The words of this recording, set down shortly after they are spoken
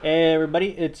Hey everybody,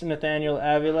 it's Nathaniel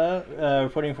Avila,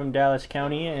 reporting from Dallas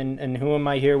County, and who am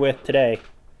I here with today?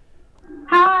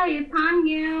 Hi, it's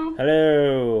Hanyu.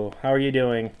 Hello, how are you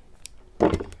doing?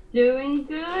 Doing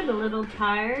good, a little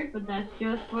tired, but that's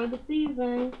just for the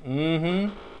season.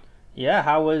 Mm-hmm. Yeah,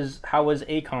 how was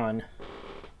Acon?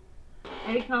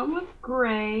 ACOM was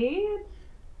great.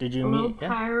 Did you A little meet? Yeah.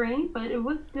 tiring, but it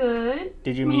was good.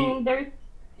 Did you I meet? mean,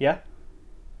 Yeah.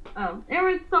 there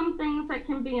were some things that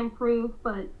can be improved,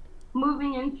 but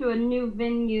moving into a new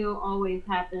venue always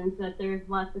happens that there's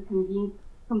lots of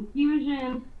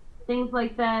confusion, things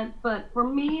like that. But for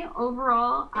me,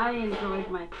 overall, I enjoyed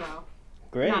myself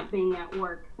Great. not being at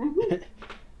work.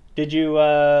 Did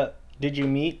you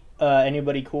meet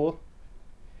anybody cool?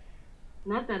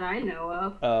 Not that I know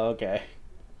of. Oh, okay.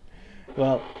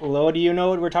 Well, Lo, do you know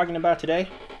what we're talking about today?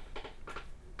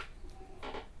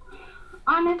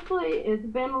 Honestly, it's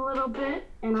been a little bit,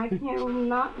 and I can't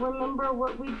not remember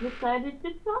what we decided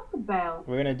to talk about.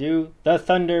 We're gonna do the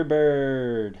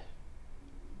Thunderbird.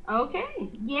 Okay,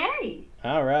 yay!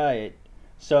 All right.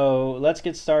 So let's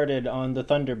get started on the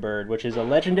Thunderbird, which is a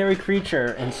legendary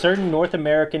creature in certain North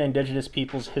American indigenous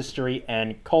peoples' history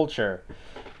and culture.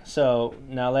 So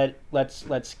now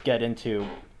let's get into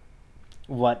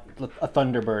what a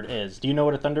Thunderbird is. Do you know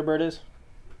what a Thunderbird is?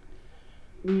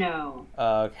 No.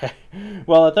 Okay.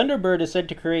 Well, a Thunderbird is said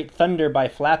to create thunder by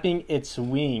flapping its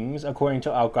wings, according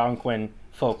to Algonquin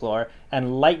folklore,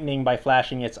 and lightning by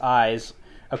flashing its eyes,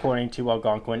 according to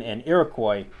Algonquin and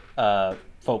Iroquois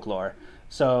folklore.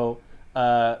 So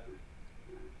uh,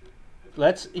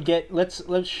 let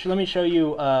me show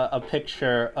you a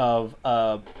picture of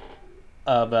a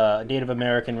Native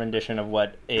American rendition of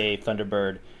what a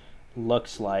Thunderbird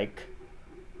looks like.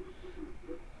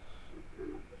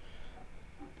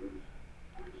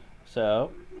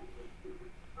 So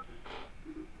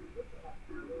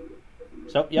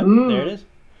yep, there it Mm. is.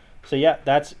 So yeah,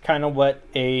 that's kind of what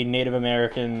a Native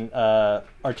American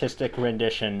artistic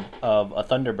rendition of a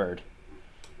Thunderbird.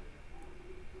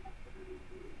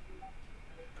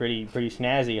 Pretty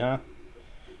snazzy, huh?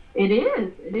 It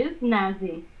is. It is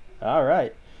Nazi. All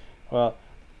right. Well,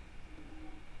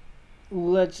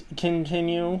 let's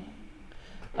continue.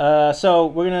 So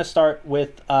we're gonna start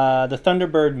with the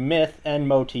Thunderbird myth and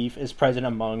motif is present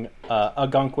among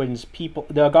Algonquin's people,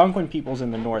 the Algonquin peoples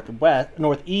in the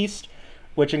northeast,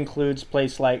 which includes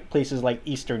places like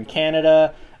eastern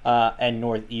Canada and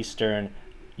northeastern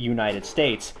United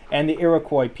States, and the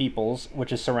Iroquois peoples,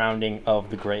 which is surrounding of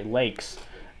the Great Lakes.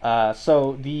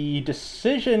 So the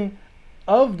decision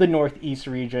of the Northeast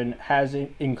region has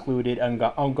included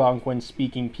Algonquin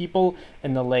speaking people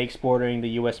in the lakes bordering the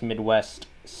U.S. Midwest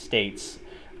states,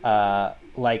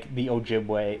 like the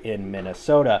Ojibwe in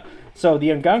Minnesota. So,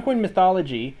 the Algonquin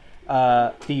mythology,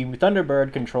 the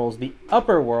Thunderbird controls the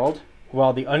upper world,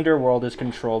 while the underworld is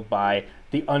controlled by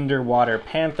the underwater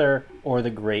panther or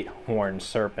the great horned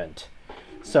serpent.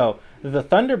 So, the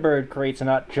Thunderbird creates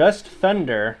not just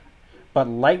thunder, but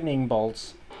lightning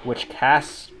bolts, which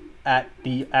cast at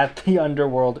the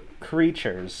underworld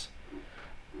creatures.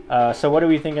 So what are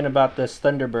we thinking about this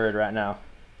Thunderbird right now?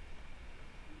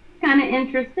 Kind of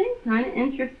interesting. Kind of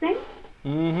interesting.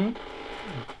 Mm-hmm.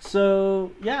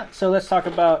 So yeah, so let's talk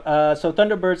about so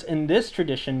Thunderbirds in this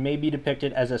tradition may be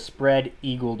depicted as a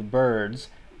spread-eagled bird,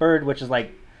 which is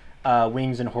like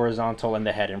wings and horizontal in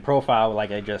the head and profile, like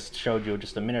I just showed you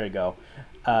just a minute ago.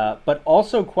 But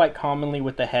also quite commonly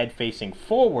with the head facing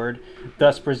forward,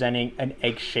 thus presenting an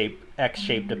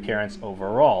X-shaped appearance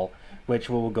overall, which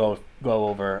we'll go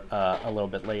over a little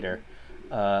bit later.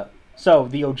 So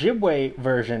the Ojibwe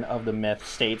version of the myth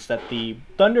states that the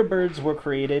Thunderbirds were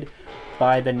created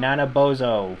by the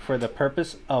Nanabozo for the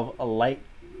purpose of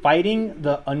fighting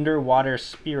the underwater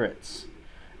spirits,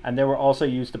 and they were also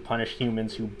used to punish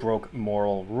humans who broke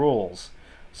moral rules.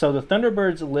 So the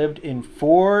Thunderbirds lived in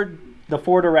the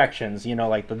four directions,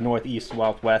 like the northeast,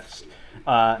 southwest,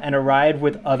 and arrived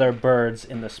with other birds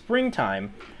in the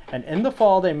springtime. And in the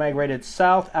fall, they migrated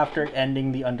south after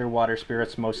ending the underwater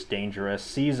spirits' most dangerous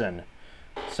season.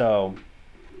 So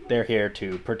they're here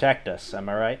to protect us. Am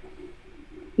I right?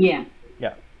 Yeah.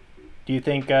 Yeah. Do you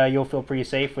think you'll feel pretty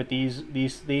safe with these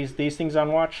things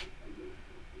on watch?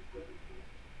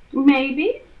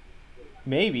 Maybe.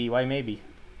 Maybe. Why maybe?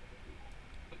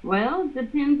 Well,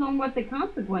 depends on what the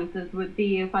consequences would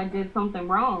be if I did something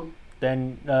wrong.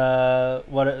 Then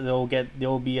what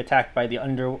they'll be attacked by the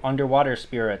underwater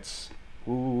spirits.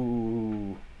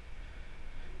 Ooh.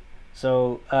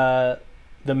 So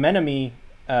the Menominee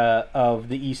of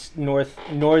the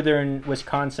northern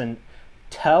Wisconsin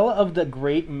tell of the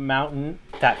great mountain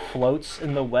that floats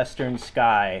in the western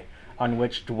sky on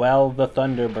which dwell the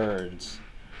Thunderbirds.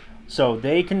 So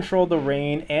they control the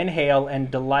rain and hail and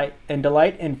delight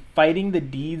in fighting the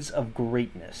deeds of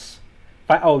greatness.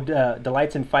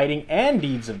 Delights in fighting and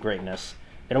deeds of greatness.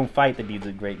 They don't fight the deeds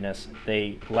of greatness.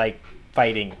 They like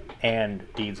fighting and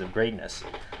deeds of greatness.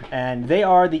 And they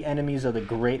are the enemies of the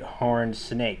great horned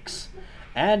snakes,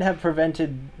 and have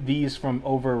prevented these from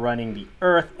overrunning the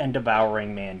earth and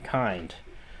devouring mankind.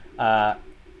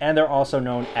 And they're also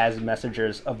known as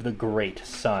messengers of the great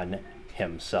sun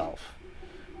himself.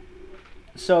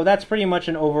 So that's pretty much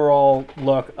an overall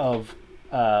look of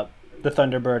the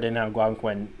Thunderbird and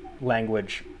Algonquin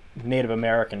language Native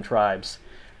American tribes.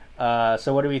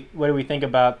 So what do we think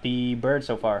about the bird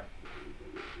so far?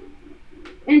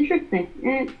 Interesting,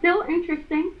 and it's still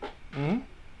interesting. Mm-hmm.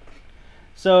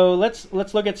 So let's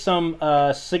look at some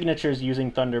signatures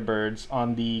using Thunderbirds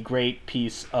on the Great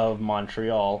Peace of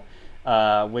Montreal,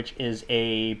 which is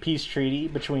a peace treaty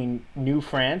between New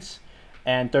France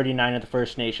and 39 of the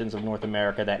First Nations of North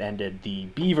America that ended the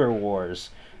Beaver Wars.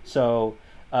 So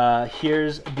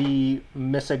here's the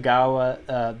Mississaugas,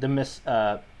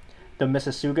 the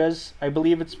Mississaugas, I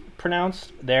believe it's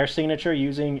pronounced, their signature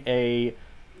using a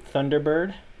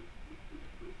Thunderbird.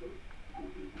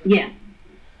 Yeah.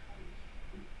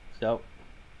 So,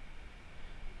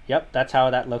 yep, that's how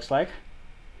that looks like.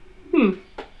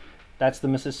 That's the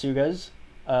Mississaugas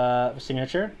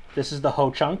signature. This is the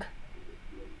Ho-Chunk.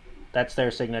 That's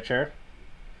their signature.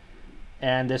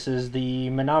 And this is the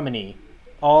Menominee,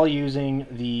 all using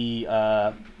the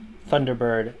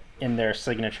Thunderbird in their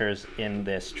signatures in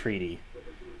this treaty.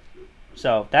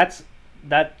 So that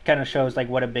kind of shows like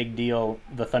what a big deal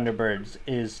the Thunderbirds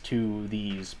is to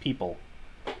these people.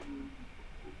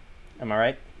 Am I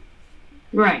right?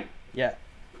 Right. Yeah.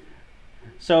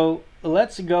 So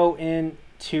let's go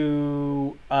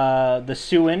into the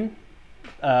Siouan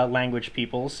language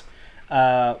peoples,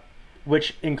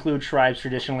 which include tribes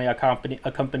traditionally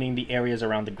accompanying the areas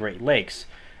around the Great Lakes,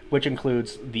 which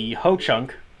includes the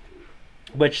Ho-Chunk,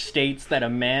 which states that a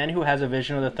man who has a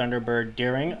vision of the Thunderbird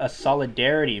during a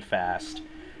solidarity fast,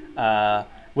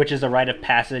 which is a rite of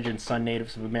passage in some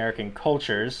Native American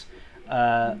cultures,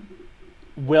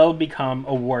 will become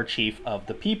a war chief of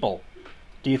the people.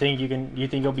 Do you think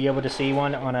you'll be able to see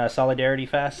one on a solidarity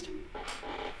fast?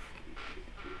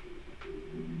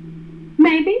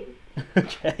 Maybe.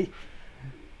 Okay.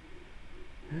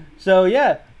 So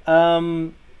yeah,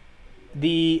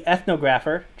 the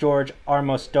ethnographer George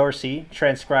Amos Dorsey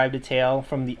transcribed a tale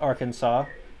from the Arakaras,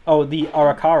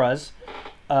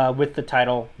 with the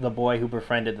title "The Boy Who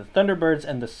Befriended the Thunderbirds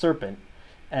and the Serpent."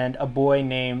 And a boy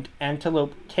named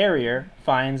Antelope Carrier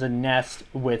finds a nest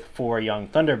with 4 young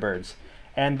Thunderbirds.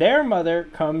 And their mother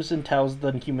comes and tells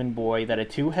the human boy that a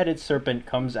 2-headed serpent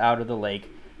comes out of the lake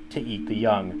to eat the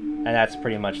young. And that's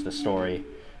pretty much the story.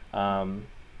 So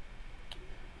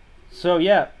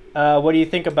yeah, what do you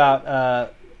think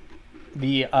about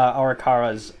the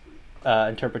Arakaras'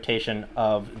 interpretation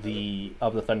of the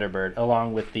Thunderbird,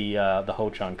 along with the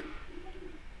Ho-Chunk?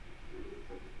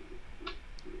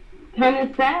 Kind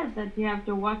of sad that you have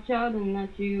to watch out and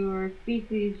that your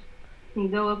species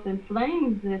can go up in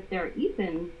flames if they're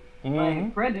eaten by a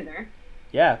predator.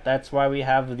 Yeah, that's why we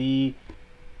have the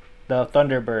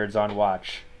Thunderbirds on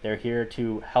watch. They're here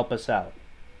to help us out.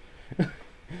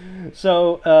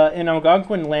 So, in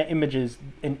Algonquin images,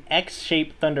 an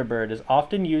X-shaped Thunderbird is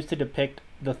often used to depict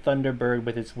the Thunderbird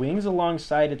with its wings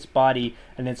alongside its body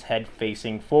and its head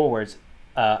facing forwards,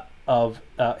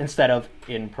 instead of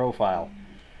in profile.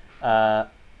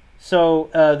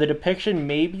 So the depiction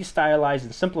may be stylized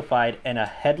and simplified, and a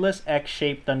headless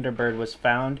X-shaped Thunderbird was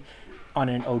found on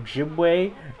an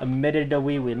Ojibwe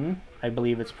Midewiwin, I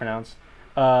believe it's pronounced,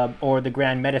 or the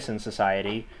Grand Medicine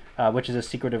Society, which is a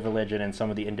secretive religion in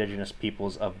some of the indigenous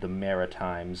peoples of the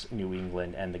Maritimes, New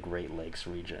England, and the Great Lakes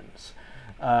regions.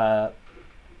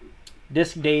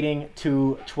 Disc dating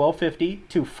to 1250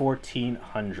 to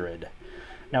 1400.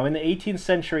 Now, in the 18th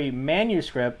century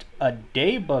manuscript, a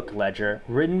daybook ledger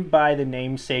written by the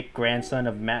namesake grandson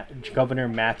of Governor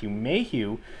Matthew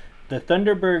Mayhew, the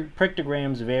Thunderbird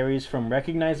pictograms varies from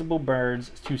recognizable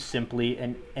birds to simply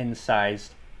an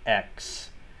incised X.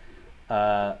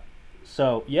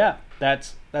 So yeah,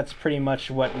 that's pretty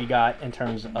much what we got in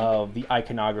terms of the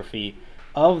iconography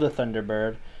of the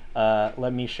Thunderbird.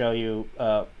 Let me show you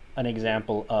an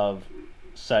example of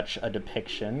such a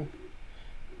depiction.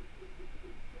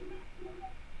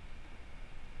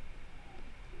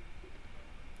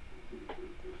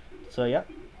 So, yeah.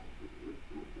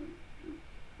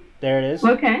 There it is.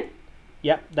 Okay.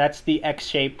 Yep, that's the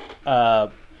X-shaped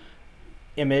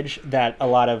image that a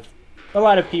lot of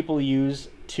people use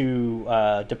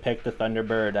to depict the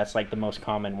Thunderbird. That's like the most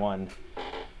common one.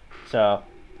 So,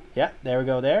 yeah, there we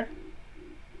go there.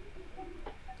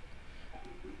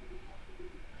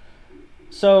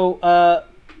 So,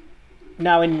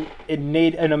 now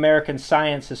an American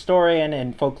science historian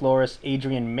and folklorist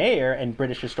Adrian Mayer and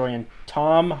British historian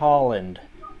Tom Holland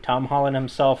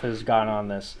himself has gone on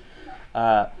this,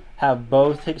 have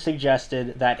both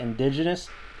suggested that indigenous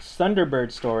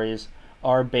Thunderbird stories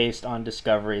are based on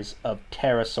discoveries of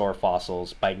pterosaur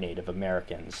fossils by Native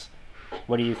Americans.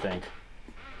 What do you think?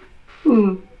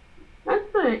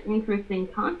 That's an interesting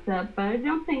concept, but I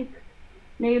don't think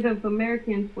Native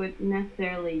Americans would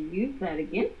necessarily use that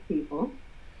against people.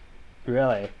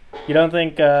 Really? You don't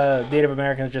think Native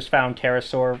Americans just found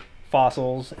pterosaur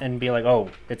fossils and be like,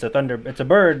 "Oh, it's a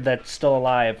bird that's still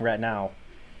alive right now"?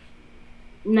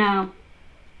 No.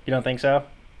 You don't think so?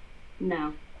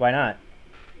 No. Why not?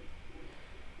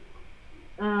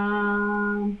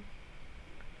 To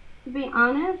be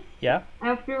honest, Yeah.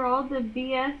 after all the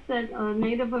BS that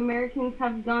Native Americans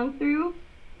have gone through,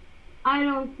 I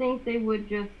don't think they would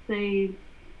just say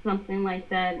something like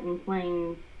that in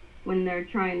plain when they're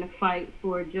trying to fight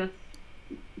for just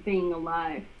being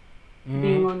alive,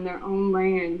 being on their own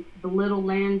land, the little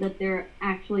land that they're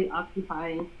actually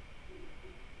occupying.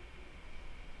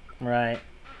 Right.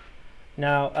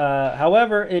 Now,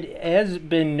 however, it has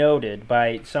been noted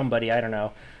by somebody, I don't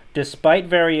know, despite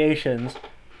variations,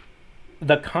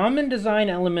 the common design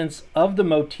elements of the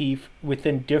motif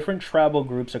within different tribal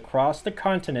groups across the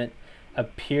continent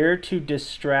appear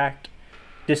distinct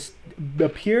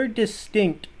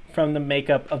from the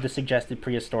makeup of the suggested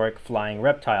prehistoric flying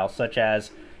reptile, such as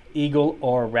eagle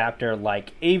or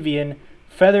raptor-like avian,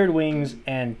 feathered wings,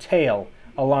 and tail,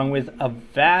 along with a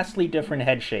vastly different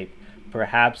head shape,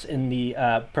 perhaps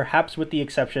with the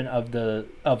exception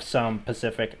of some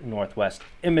Pacific Northwest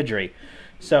imagery.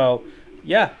 So,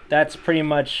 yeah, that's pretty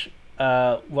much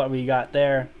what we got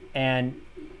there. And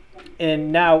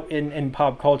now in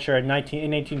pop culture, in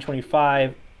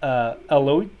 1825,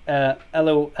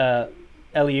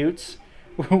 Aleuts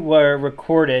were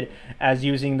recorded as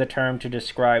using the term to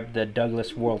describe the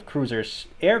Douglas World Cruiser's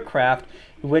aircraft,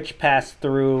 which passed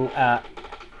through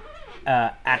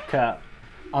Atka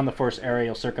on the first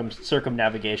aerial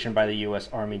circumnavigation by the U.S.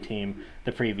 Army team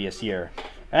the previous year.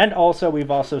 And also, we've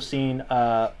also seen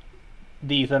the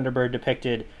Thunderbird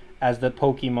depicted as the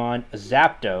Pokemon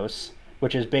Zapdos,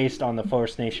 which is based on the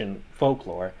First Nation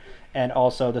folklore, and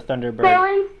also the Thunderbird. Their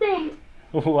instinct.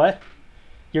 What?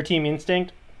 Your Team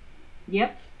Instinct?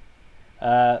 Yep.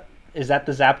 Is that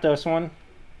the Zapdos one?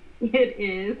 It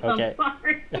is. Okay. I'm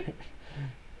sorry.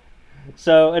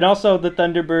 So, and also the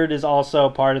Thunderbird is also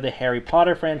part of the Harry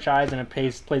Potter franchise, and it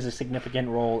plays a significant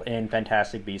role in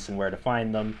Fantastic Beasts and Where to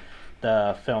Find Them,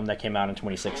 the film that came out in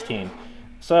 2016.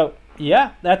 So,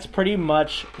 yeah, that's pretty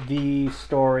much the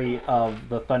story of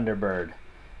the Thunderbird.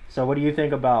 So, what do you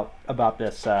think about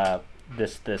this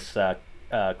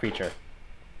creature?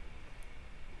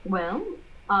 Well,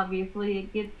 obviously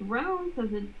it gets around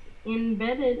because it's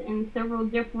embedded in several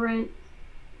different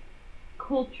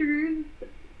cultures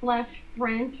 /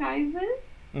 franchises.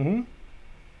 Mm-hmm.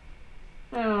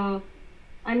 So,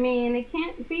 I mean, it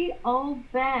can't be all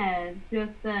bad.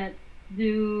 Just that,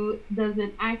 does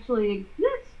it actually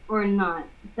exist or not?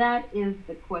 That is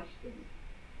the question.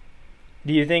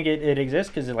 Do you think it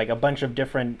exists? Because like a bunch of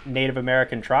different Native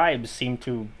American tribes seem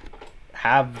to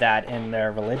have that in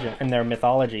their religion, in their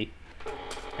mythology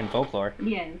and folklore.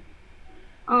 Yes.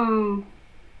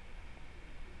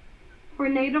 For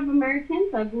Native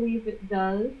Americans, I believe it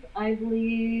does. I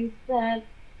believe that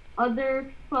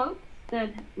other folks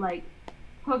that like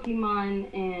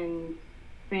Pokemon and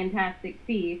Fantastic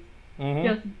Beasts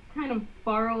just kind of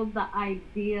borrowed the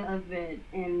idea of it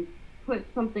and put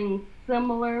something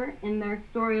similar in their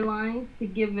storylines to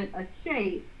give it a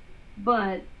shape.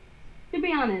 But to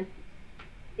be honest,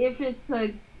 if it's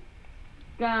a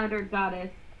god or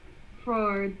goddess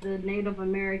for the Native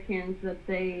Americans that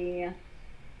they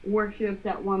worshipped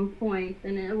at one point,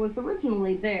 and it was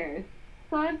originally theirs.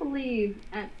 So I believe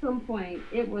at some point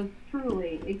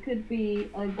it could be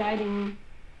a guiding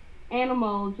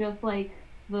animal, just like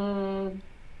the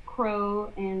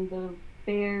crow and the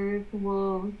bears,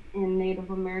 wolves in Native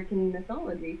American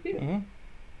mythology too. Mm-hmm.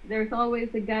 There's always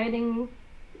a guiding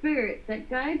spirit that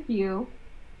guides you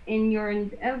in your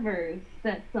endeavors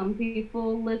that some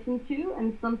people listen to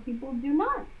and some people do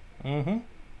not. Mm-hmm.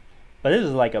 But this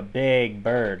is like a big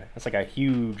bird. It's like a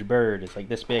huge bird. It's like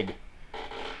this big.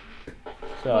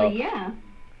 So, well, yeah.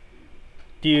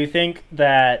 Do you think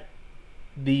that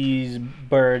these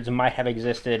birds might have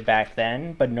existed back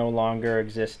then, but no longer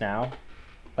exist now?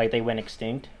 Like they went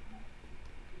extinct?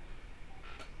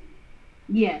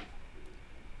 Yes.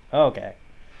 Okay.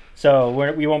 So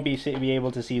we won't be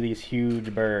able to see these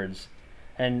huge birds.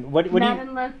 And what do Not you?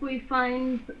 unless we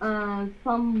find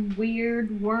some weird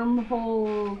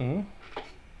wormhole Mhm.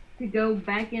 to go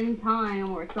back in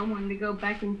time, or someone to go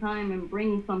back in time and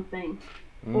bring something,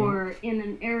 Mhm. or in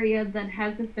an area that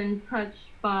hasn't been touched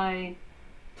by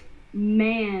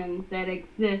man that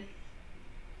exists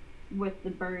with the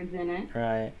birds in it.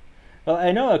 Right. Well,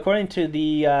 I know according to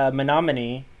the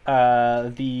Menominee,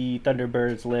 the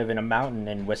thunderbirds live in a mountain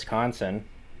in Wisconsin.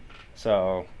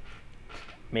 So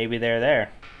maybe they're there.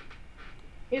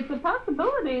 It's a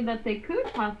possibility that they could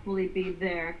possibly be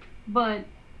there, but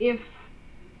if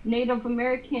Native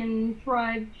American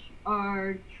tribes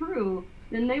are true,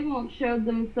 then they won't show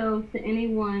themselves to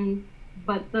anyone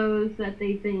but those that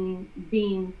they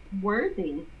deem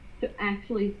worthy to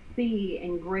actually see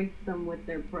and grace them with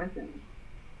their presence.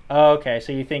 Oh, okay,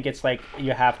 so you think it's like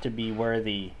you have to be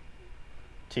worthy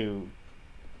to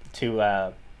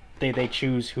to they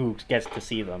choose who gets to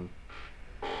see them.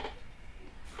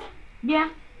 Yeah.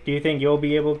 Do you think you'll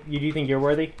be able? Do you think you're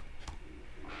worthy?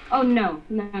 Oh no,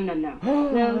 no, no, no.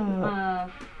 No.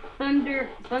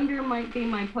 Thunder might be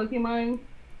my Pokemon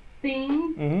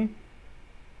theme Mm-hmm.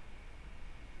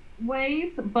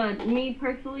 ways, but me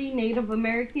personally, Native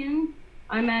American,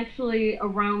 I'm actually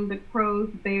around the crows,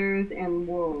 bears, and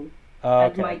wolves Oh,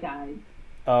 as my okay. guides.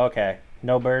 Oh, okay.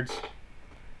 No birds.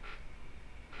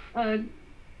 Uh,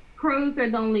 Crows are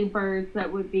the only birds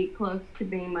that would be close to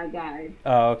being my guide.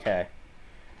 Oh, okay.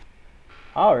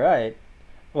 All right.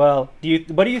 Well,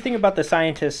 what do you think about the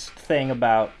scientists' thing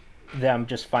about them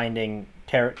just finding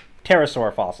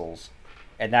pterosaur fossils,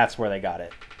 and that's where they got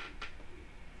it?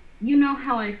 You know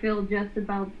how I feel just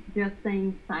about just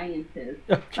saying scientists.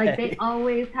 Like they Okay.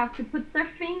 always have to put their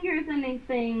fingers in a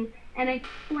thing and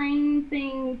explain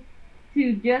things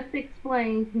to just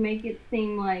explain to make it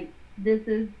seem like this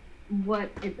is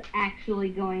what is actually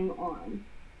going on.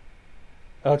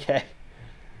 Okay.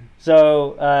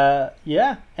 So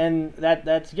yeah, and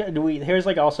that's good. Here's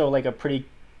like also like a pretty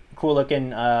cool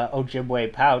looking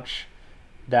Ojibwe pouch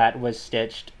that was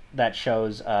stitched that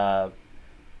shows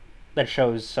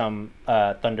some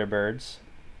thunderbirds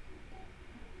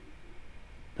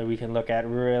that we can look at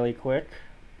really quick.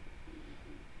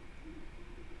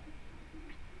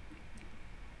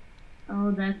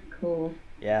 Oh, that's cool.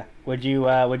 Yeah. Would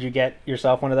you get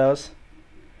yourself one of those?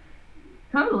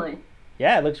 Totally.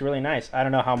 Yeah, it looks really nice. I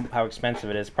don't know how expensive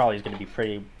it is. Probably is going to be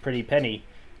pretty penny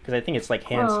because I think it's like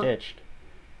hand Well, stitched.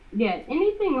 yeah,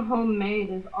 anything homemade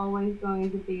is always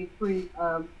going to be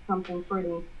something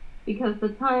pretty because the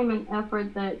time and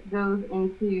effort that goes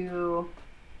into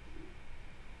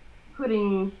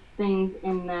putting things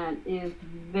in that is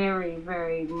very,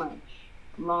 very much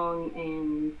long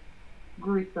and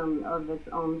gruesome of its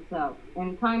own self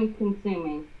and time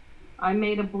consuming. I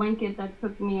made a blanket that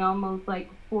took me almost like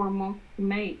 4 months to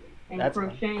make and That's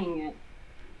crocheting it.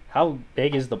 how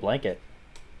big is the blanket?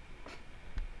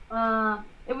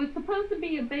 It was supposed to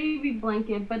be a baby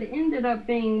blanket, but it ended up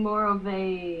being more of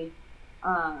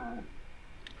uh,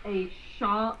 a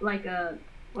shawl, like a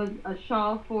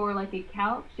shawl for like a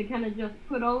couch to kind of just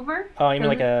put over Oh, you mean because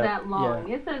like it's a that yeah?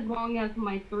 long. It's as long as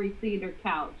my 3-seater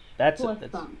couch That's plus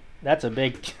that's some. that's a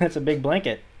big that's a big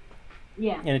blanket,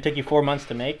 Yeah. and it took you 4 months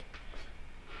to make.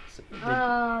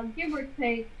 Give or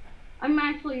take. I'm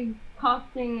actually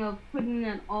costing of putting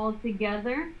it all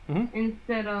together Mm-hmm.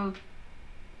 instead of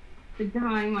the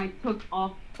time I took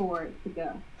off for it to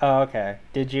go. Oh, okay.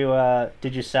 Did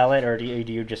you sell it or do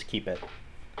you just keep it?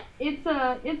 It's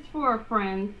for a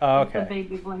friend. Oh, It's a okay.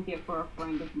 baby blanket for a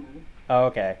friend of mine. Oh,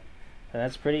 okay.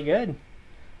 That's pretty good.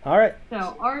 All right.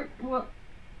 So art, well,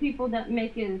 people that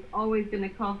make it is always going to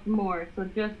cost more. So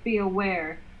just be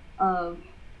aware of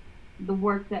the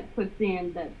work that puts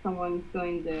in that someone's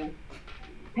going to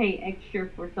pay extra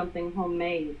for something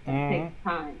homemade. It Mm-hmm. takes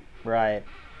time. Right.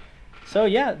 So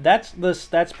yeah, that's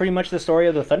pretty much the story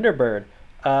of the Thunderbird.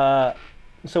 Uh,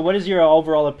 so what is your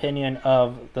overall opinion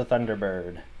of the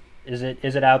Thunderbird? Is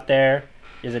it out there?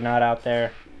 Is it not out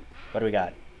there? What do we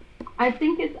got? I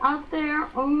think it's out there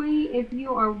only if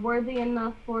you are worthy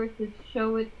enough for it to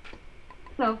show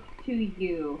itself to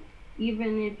you,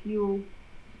 even if you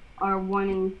are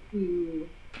wanting to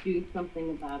do something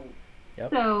about it.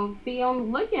 Yep. So be on the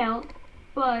lookout,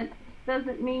 but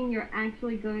doesn't mean you're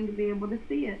actually going to be able to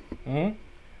see it. Hmm.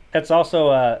 That's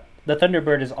also the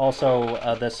Thunderbird is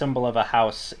also the symbol of a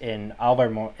house in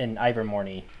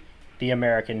Ivermorny, the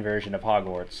American version of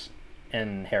Hogwarts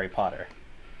in Harry Potter.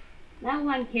 No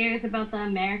one cares about the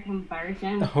American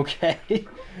version. Okay.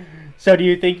 So do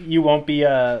you think you won't be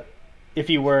if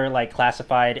you were like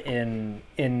classified in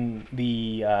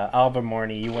the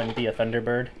Alvermorny, you wouldn't be a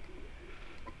Thunderbird?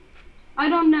 I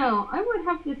don't know. I would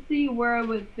have to see where I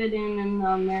would fit in the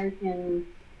American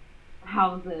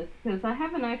houses because I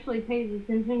haven't actually paid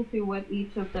attention to what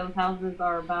each of those houses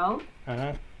are about.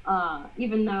 Uh-huh.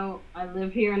 Even though I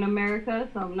live here in America,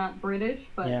 so I'm not British,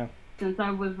 but Yeah. since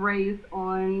I was raised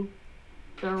on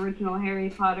the original Harry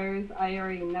Potters, I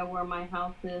already know where my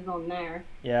house is on there.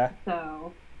 Yeah.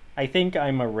 So, I think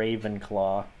I'm a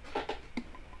Ravenclaw.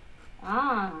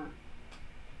 ah.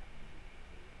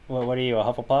 What are you, a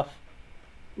Hufflepuff?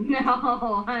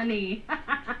 No, honey.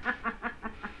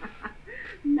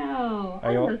 No, Are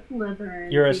I'm you- a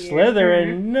Slytherin. You're a dear.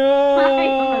 Slytherin. No. I am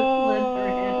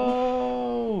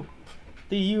a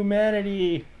The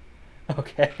humanity.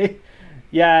 Okay.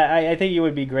 Yeah, I think you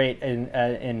would be great in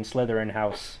Slytherin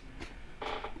house.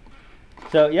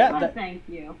 So yeah, Well, thank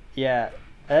you. yeah,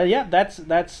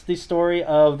 that's the story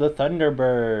of the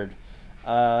Thunderbird.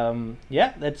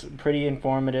 Yeah, that's pretty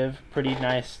informative, pretty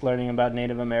nice learning about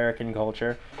Native American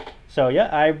culture. So yeah,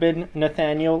 I've been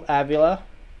Nathaniel Avila.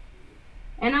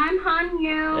 And I'm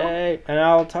Hanyu. Hey,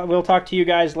 and we'll talk to you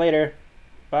guys later.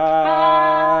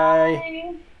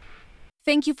 Bye.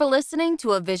 Thank you for listening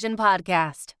to a Vision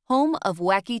podcast, home of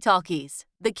Wacky Talkies,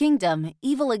 The Kingdom,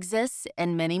 Evil Exists,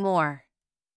 and many more.